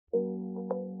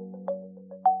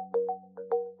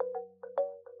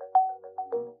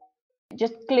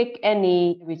Just click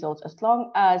any results as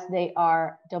long as they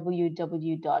are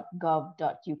www.gov.uk.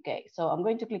 So I'm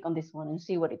going to click on this one and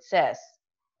see what it says.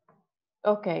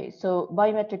 Okay, so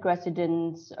biometric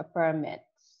residence permits.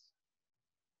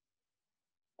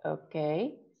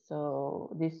 Okay,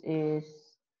 so this is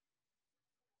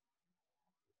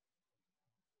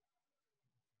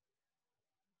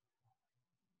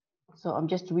so I'm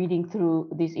just reading through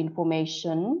this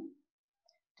information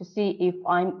to see if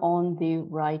I'm on the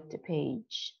right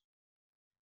page.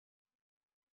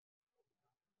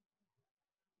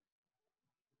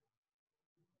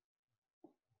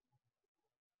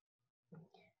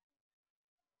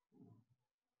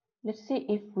 Let's see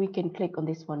if we can click on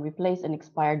this one, replace an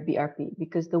expired BRP,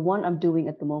 because the one I'm doing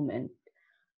at the moment,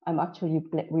 I'm actually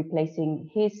replacing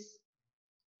his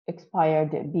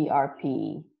expired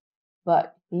BRP,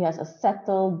 but he has a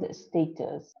settled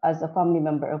status as a family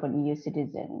member of an EU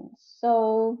citizen.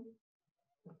 So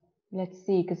let's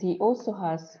see, because he also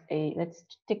has a, let's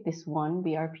tick this one,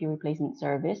 BRP replacement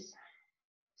service.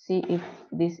 See if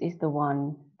this is the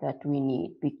one that we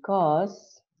need,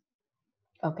 because,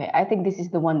 okay, I think this is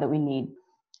the one that we need.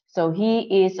 So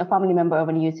he is a family member of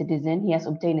an EU citizen. He has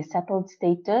obtained a settled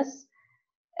status,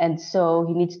 and so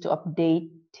he needs to update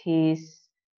his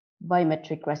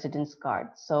biometric residence card.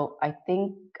 So I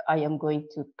think I am going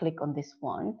to click on this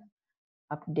one,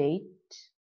 update.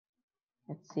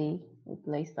 Let's see,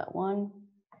 replace that one.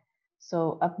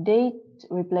 So update,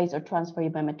 replace, or transfer your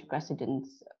biometric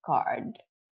residence card.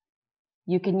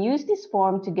 You can use this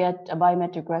form to get a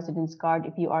biometric residence card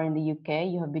if you are in the UK,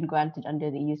 you have been granted under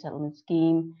the EU settlement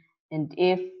scheme, and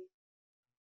if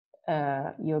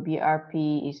your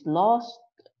BRP is lost,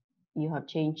 you have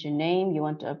changed your name, you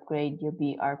want to upgrade your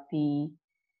BRP,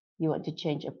 you want to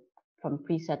change from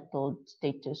pre-settled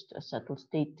status to a settled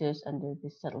status under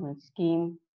this settlement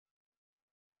scheme.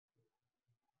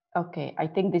 Okay, I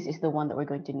think this is the one that we're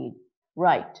going to need.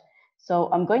 Right, so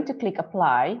I'm going to click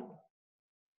apply.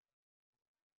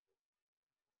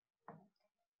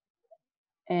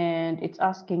 And it's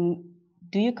asking,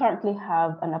 do you currently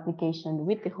have an application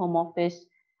with the Home Office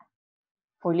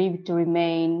for leave to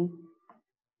remain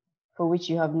for which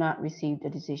you have not received a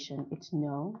decision? It's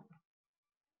no.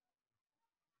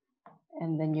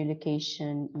 And then your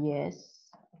location, yes.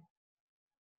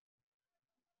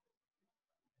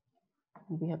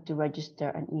 We have to register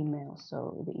an email.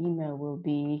 So the email will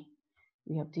be,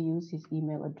 we have to use his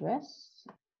email address.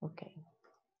 Okay.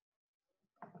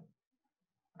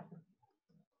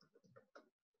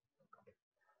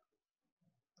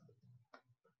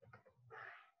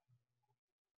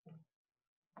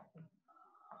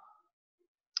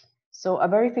 So a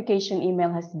verification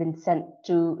email has been sent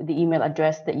to the email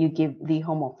address that you give the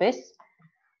Home Office,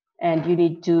 and you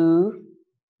need to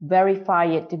verify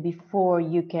it before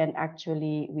you can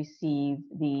actually receive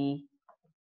the,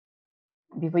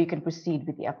 before you can proceed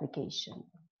with the application.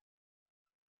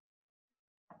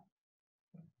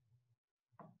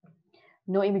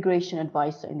 No immigration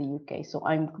advisor in the UK. So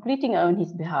I'm completing it on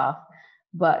his behalf,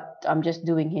 but I'm just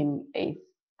doing him a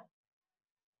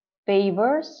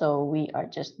favor. So we are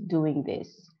just doing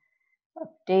this.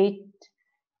 Update,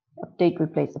 update,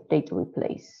 replace, update,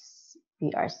 replace,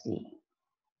 BRC.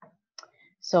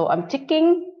 So I'm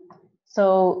ticking.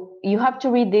 So you have to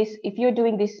read this. If you're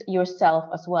doing this yourself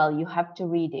as well, you have to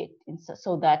read it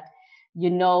so that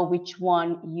you know which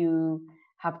one you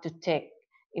have to tick.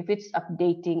 If it's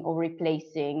updating or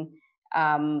replacing,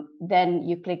 then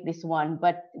you click this one.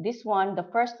 But this one, the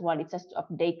first one, it says to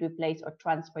update, replace, or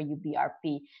transfer your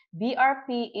BRP.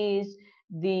 BRP is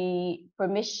the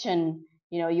permission.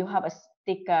 You know, you have a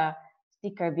sticker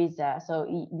visa.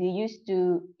 So they used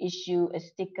to issue a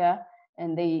sticker,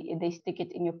 and they stick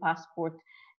it in your passport,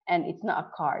 and it's not a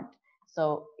card.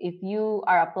 So if you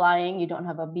are applying, you don't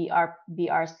have a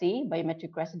BRC,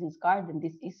 biometric residence card, then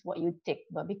this is what you tick.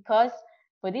 But because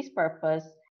for this purpose,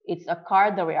 it's a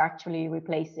card that we're actually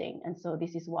replacing, and so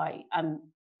this is why I'm,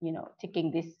 you know,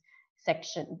 ticking this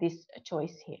section, this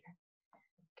choice here.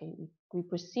 Okay, we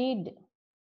proceed.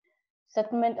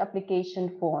 Settlement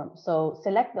application form. So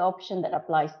select the option that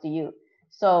applies to you.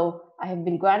 So I have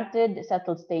been granted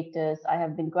settled status. I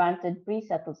have been granted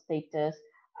pre-settled status.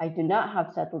 I do not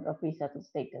have settled or pre-settled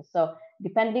status. So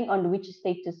depending on which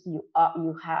status you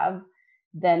have,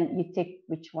 then you tick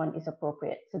which one is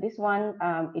appropriate. So this one,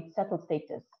 it's settled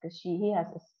status because he has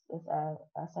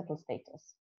a settled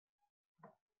status.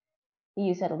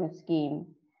 EU settlement scheme.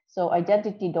 So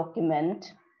identity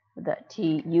document that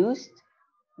he used.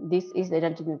 This is the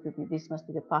identity. This must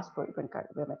be the passport, IBAN card,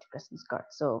 biometric residence card.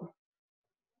 So,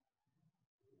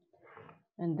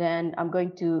 and then I'm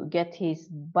going to get his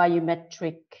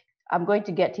biometric I'm going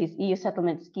to get his EU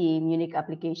settlement scheme unique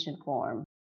application form.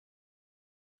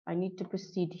 I need to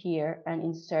proceed here and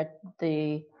insert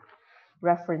the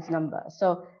reference number.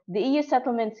 So the EU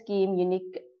settlement scheme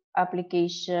unique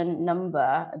application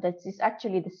number, that is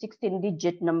actually the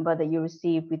 16-digit number that you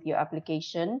receive with your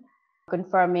application,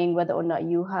 confirming whether or not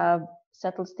you have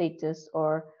settled status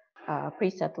or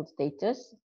pre-settled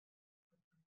status.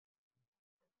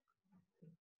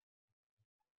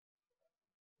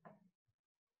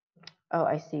 Oh,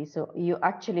 I see. So you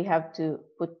actually have to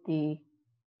put the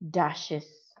dashes.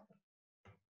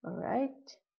 All right.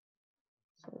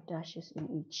 So dashes in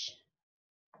each.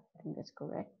 I think that's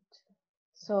correct.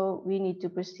 So we need to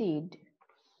proceed.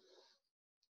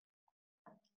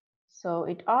 So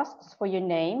it asks for your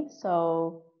name.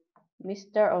 So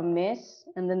Mr. or Miss,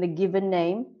 and then the given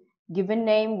name. Given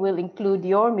name will include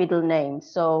your middle name.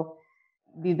 So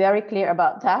be very clear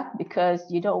about that, because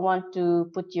you don't want to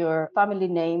put your family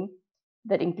name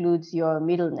that includes your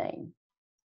middle name.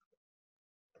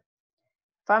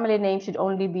 Family name should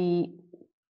only be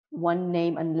one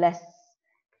name unless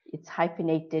it's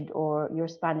hyphenated or you're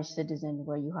Spanish citizen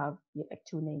where you have like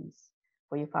two names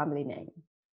for your family name.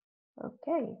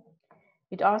 Okay.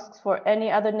 It asks for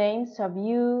any other names. Have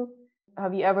you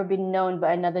ever been known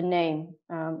by another name?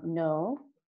 No.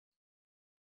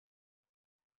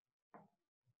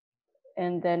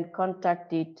 And then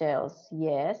contact details.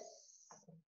 Yes.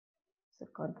 So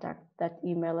contact that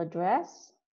email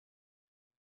address.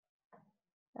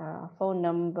 Phone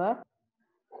number.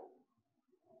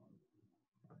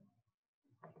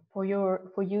 For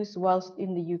use whilst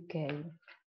in the UK.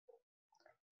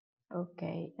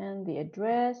 Okay, and the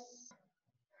address.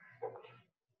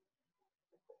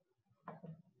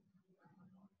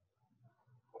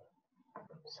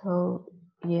 So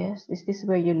yes, is this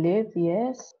where you live?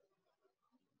 Yes.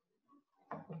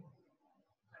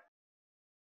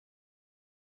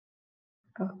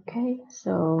 Okay,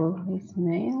 so his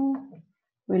male.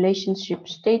 Relationship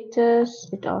status.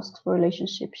 It asks for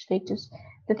relationship status.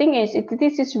 The thing is,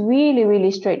 this is really,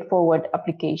 really straightforward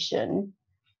application.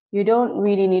 You don't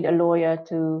really need a lawyer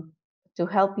to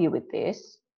help you with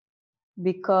this,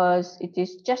 because it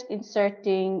is just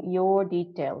inserting your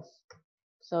details.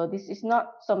 So this is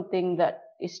not something that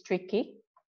is tricky.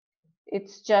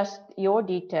 It's just your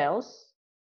details.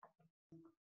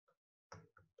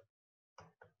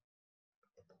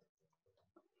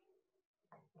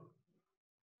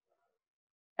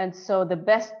 And so the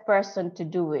best person to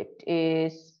do it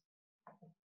is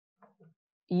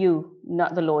you,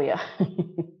 not the lawyer.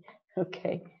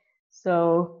 Okay,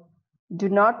 so do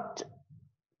not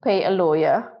pay a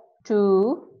lawyer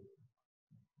to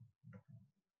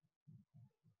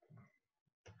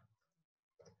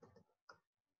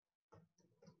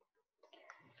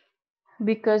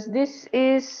because this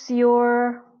is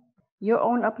your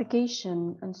own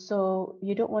application, and so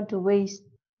you don't want to waste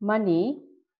money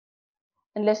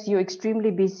unless you're extremely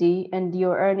busy and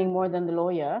you're earning more than the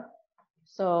lawyer.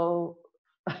 So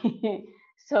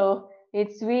so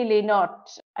it's really not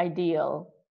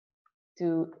ideal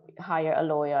to hire a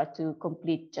lawyer to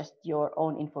complete just your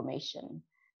own information.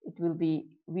 It will be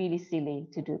really silly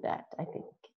to do that, I think.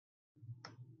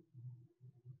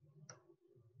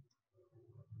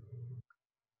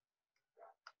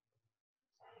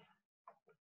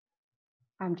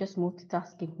 I'm just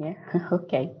multitasking here.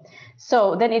 Okay.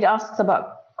 So then it asks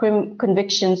about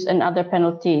convictions and other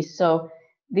penalties. So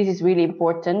this is really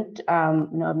important.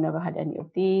 No, I've never had any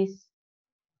of these.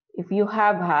 If you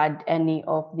have had any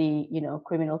of the,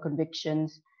 criminal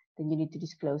convictions, then you need to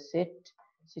disclose it.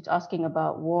 So it's asking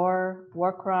about war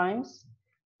crimes.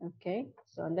 Okay.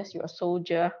 So unless you're a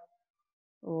soldier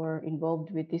or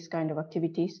involved with this kind of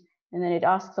activities, and then it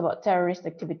asks about terrorist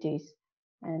activities,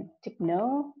 and tick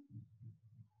no.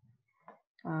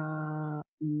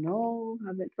 No,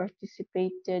 haven't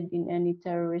participated in any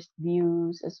terrorist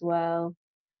views as well.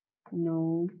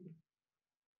 No.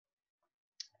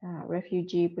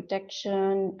 Refugee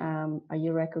protection. Are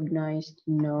you recognized?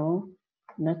 No,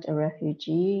 not a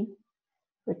refugee.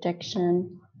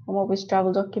 Protection. Home office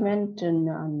travel document.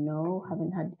 No,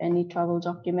 haven't had any travel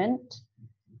document.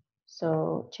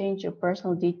 So change your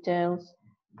personal details.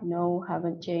 No,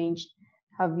 haven't changed.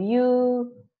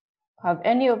 Have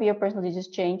any of your personal details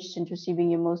changed since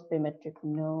receiving your most biometric?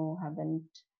 No, haven't.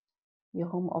 Your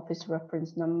home office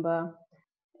reference number?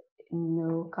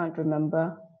 No, can't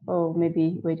remember. Oh,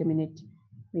 maybe, wait a minute.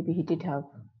 Maybe he did have.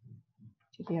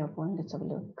 Did he have one? Let's have a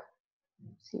look.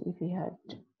 See if he had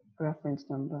reference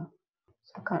number.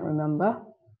 So I can't remember.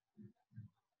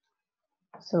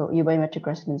 So your biometric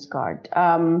residence card.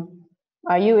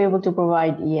 Are you able to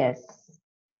provide? Yes.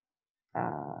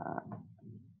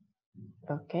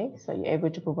 Okay, so you're able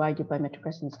to provide your biometric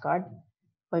residence card.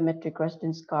 Biometric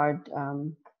residence card,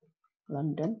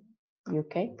 London,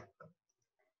 UK.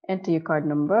 Enter your card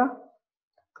number.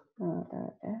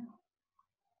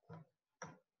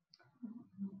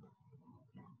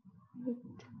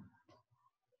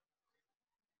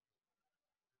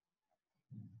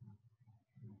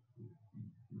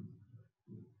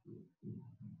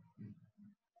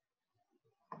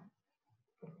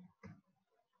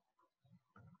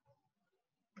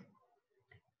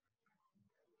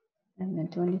 And then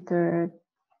 23rd.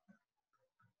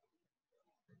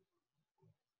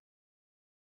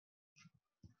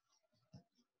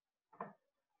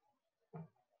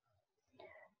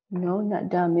 No, not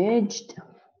damaged.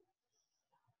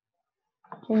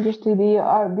 Changes to the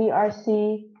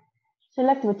BRC.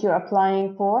 Select what you're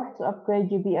applying for to upgrade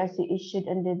your BRC issued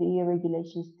under the EU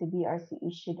regulations to BRC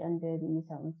issued under the EU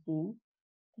settlement scheme.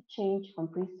 To change from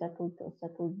pre-settled to a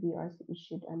settled BRC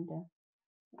issued under,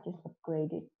 just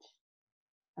upgrade it.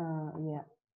 Yeah.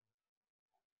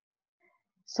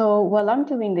 So while I'm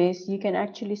doing this, you can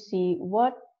actually see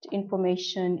what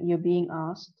information you're being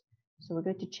asked. So we're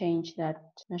going to change that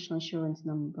national insurance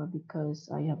number because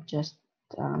I have just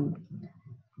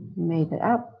made it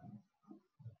up.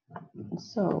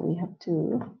 So we have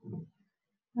to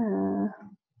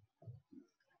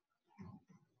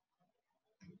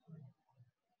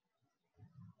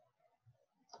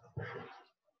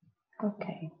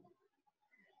okay,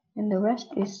 and the rest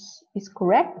is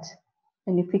correct.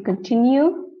 And if we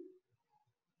continue,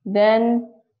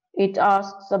 then it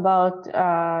asks about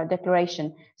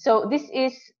declaration. So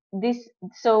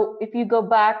so if you go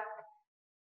back,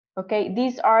 okay,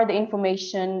 these are the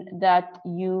information that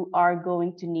you are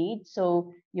going to need.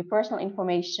 So your personal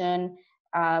information,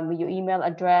 your email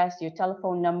address, your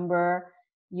telephone number,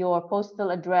 your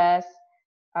postal address,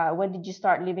 when did you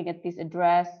start living at this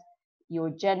address, your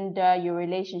gender, your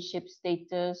relationship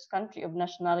status, country of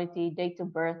nationality, date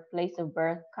of birth, place of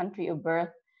birth, country of birth,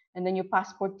 and then your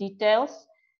passport details,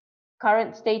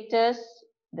 current status,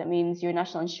 that means your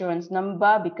national insurance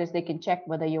number, because they can check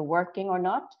whether you're working or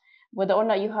not, whether or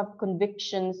not you have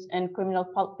convictions and criminal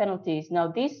penalties. Now,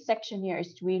 this section here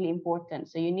is really important,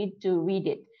 so you need to read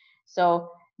it. So,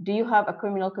 do you have a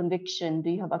criminal conviction? Do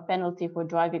you have a penalty for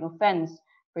driving offense?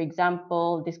 For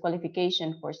example,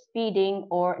 disqualification for speeding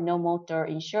or no motor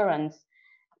insurance.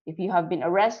 If you have been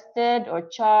arrested or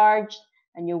charged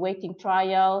and you're waiting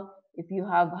trial, if you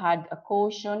have had a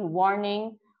caution,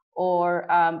 warning, or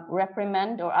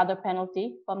reprimand or other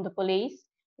penalty from the police,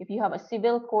 if you have a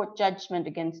civil court judgment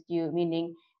against you,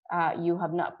 meaning you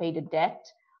have not paid a debt,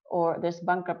 or there's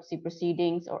bankruptcy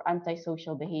proceedings or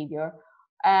antisocial behavior,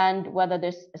 and whether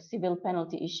there's a civil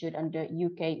penalty issued under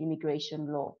UK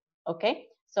immigration law. Okay,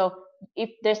 so if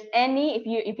there's any,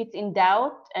 if it's in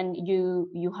doubt and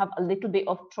you have a little bit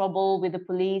of trouble with the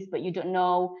police, but you don't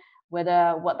know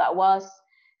whether what that was,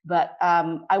 but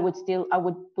I would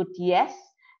put yes,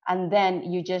 and then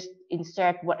you just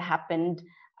insert what happened.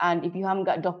 And if you haven't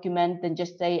got a document, then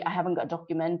just say I haven't got a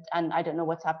document and I don't know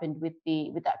what's happened with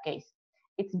that case.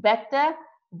 It's better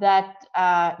that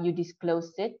you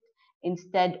disclose it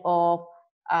instead of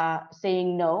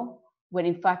saying no when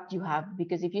in fact you have,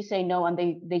 because if you say no and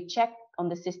they check on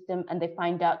the system and they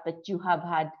find out that you have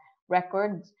had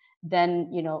records,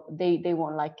 then they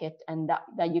won't like it, and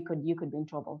that you could be in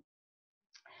trouble.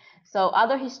 So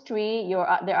other history,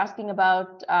 they're asking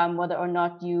about whether or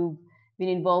not you've been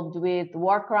involved with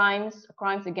war crimes,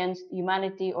 crimes against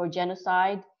humanity, or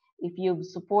genocide, if you've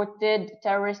supported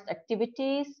terrorist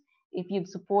activities, if you've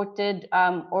supported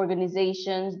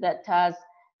organizations that has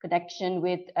connection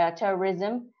with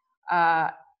terrorism,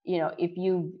 if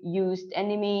you've used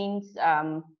any means,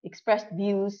 expressed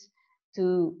views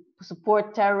to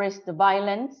support terrorist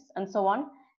violence, and so on.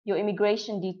 Your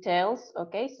immigration details,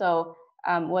 okay, so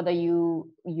whether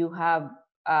you have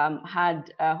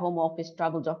had a home office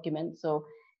travel document. So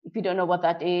if you don't know what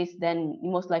that is, then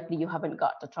most likely you haven't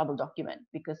got a travel document,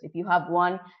 because if you have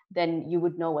one, then you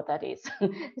would know what that is.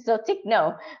 So tick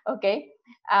no, okay.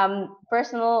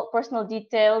 Personal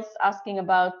details, asking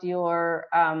about your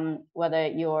whether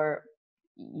your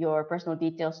personal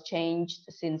details changed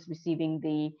since receiving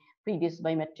the previous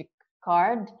biometric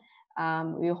card.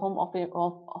 Your home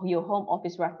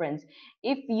office reference.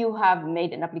 If you have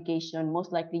made an application,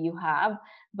 most likely you have,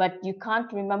 but you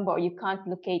can't remember or you can't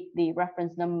locate the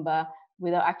reference number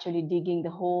without actually digging the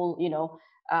whole,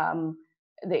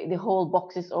 the whole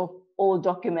boxes of all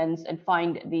documents and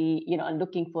find and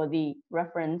looking for the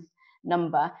reference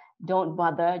number. Don't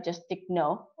bother, just tick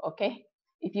no, okay?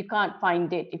 If you can't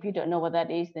find it, if you don't know what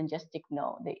that is, then just tick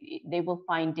no. They will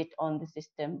find it on the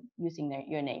system using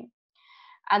your name.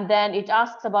 And then it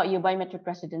asks about your biometric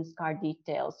residence card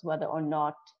details, whether or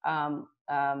not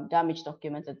damaged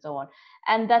documents and so on.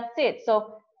 And that's it.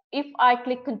 So if I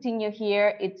click continue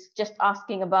here, it's just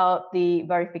asking about the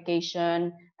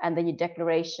verification and then your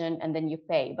declaration and then you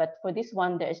pay. But for this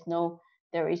one, there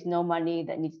is no money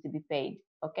that needs to be paid.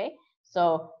 Okay.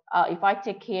 So if I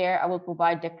tick here, I will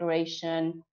provide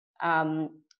declaration of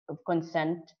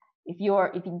consent. If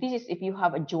you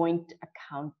have a joint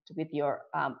account with your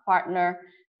partner,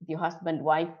 with your husband,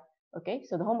 wife, okay,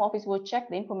 so the Home Office will check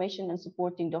the information and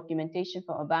supporting documentation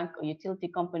from a bank or utility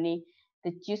company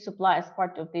that you supply as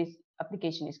part of this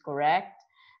application is correct.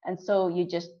 And so you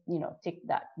just, tick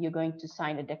that. You're going to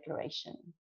sign a declaration.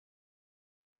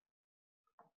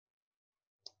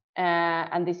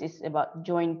 And this is about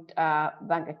joint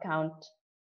bank account,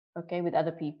 okay, with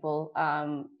other people.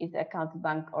 Is the account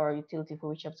bank or utility for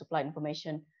which you have supplied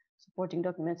information supporting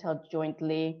documents held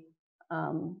jointly.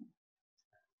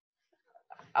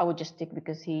 I would just tick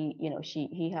because he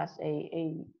has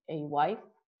a wife,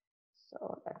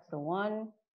 so that's the one.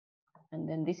 And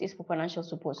then this is for financial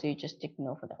support, so you just tick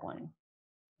no for that one.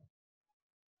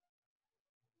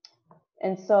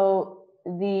 And so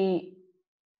the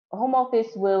Home Office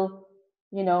will,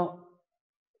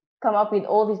 come up with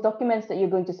all these documents that you're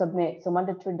going to submit. So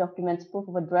mandatory documents, proof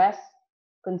of address,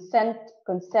 consent,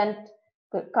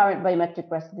 current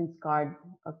biometric residence card,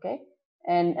 okay?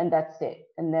 And that's it.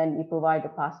 And then you provide a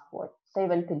passport, save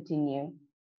and continue.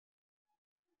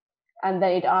 And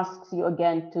then it asks you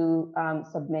again to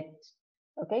submit.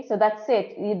 Okay, so that's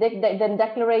it. Then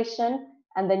declaration,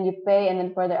 and then you pay, and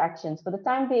then further actions. For the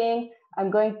time being, I'm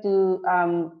going to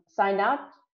sign out.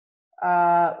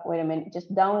 Wait a minute,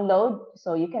 just download.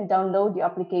 So you can download the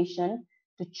application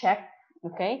to check,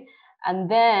 okay? And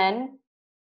then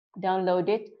download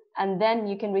it. And then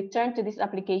you can return to this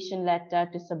application letter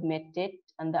to submit it.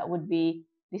 And that would be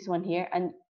this one here.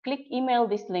 And click email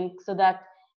this link so that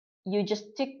you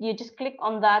just click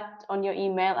on that on your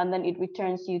email, and then it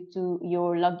returns you to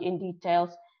your login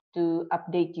details to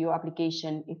update your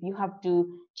application. If you have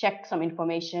to check some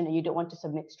information and you don't want to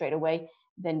submit straight away,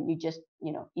 then you just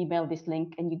email this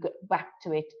link and you go back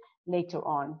to it later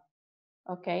on.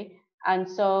 Okay, and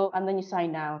then you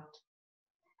sign out.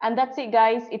 And that's it,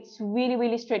 guys. It's really,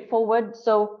 really straightforward.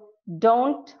 So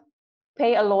don't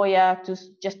pay a lawyer to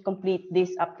just complete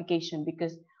this application,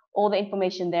 because all the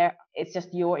information there, it's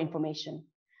just your information.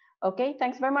 Okay,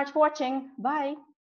 thanks very much for watching. Bye.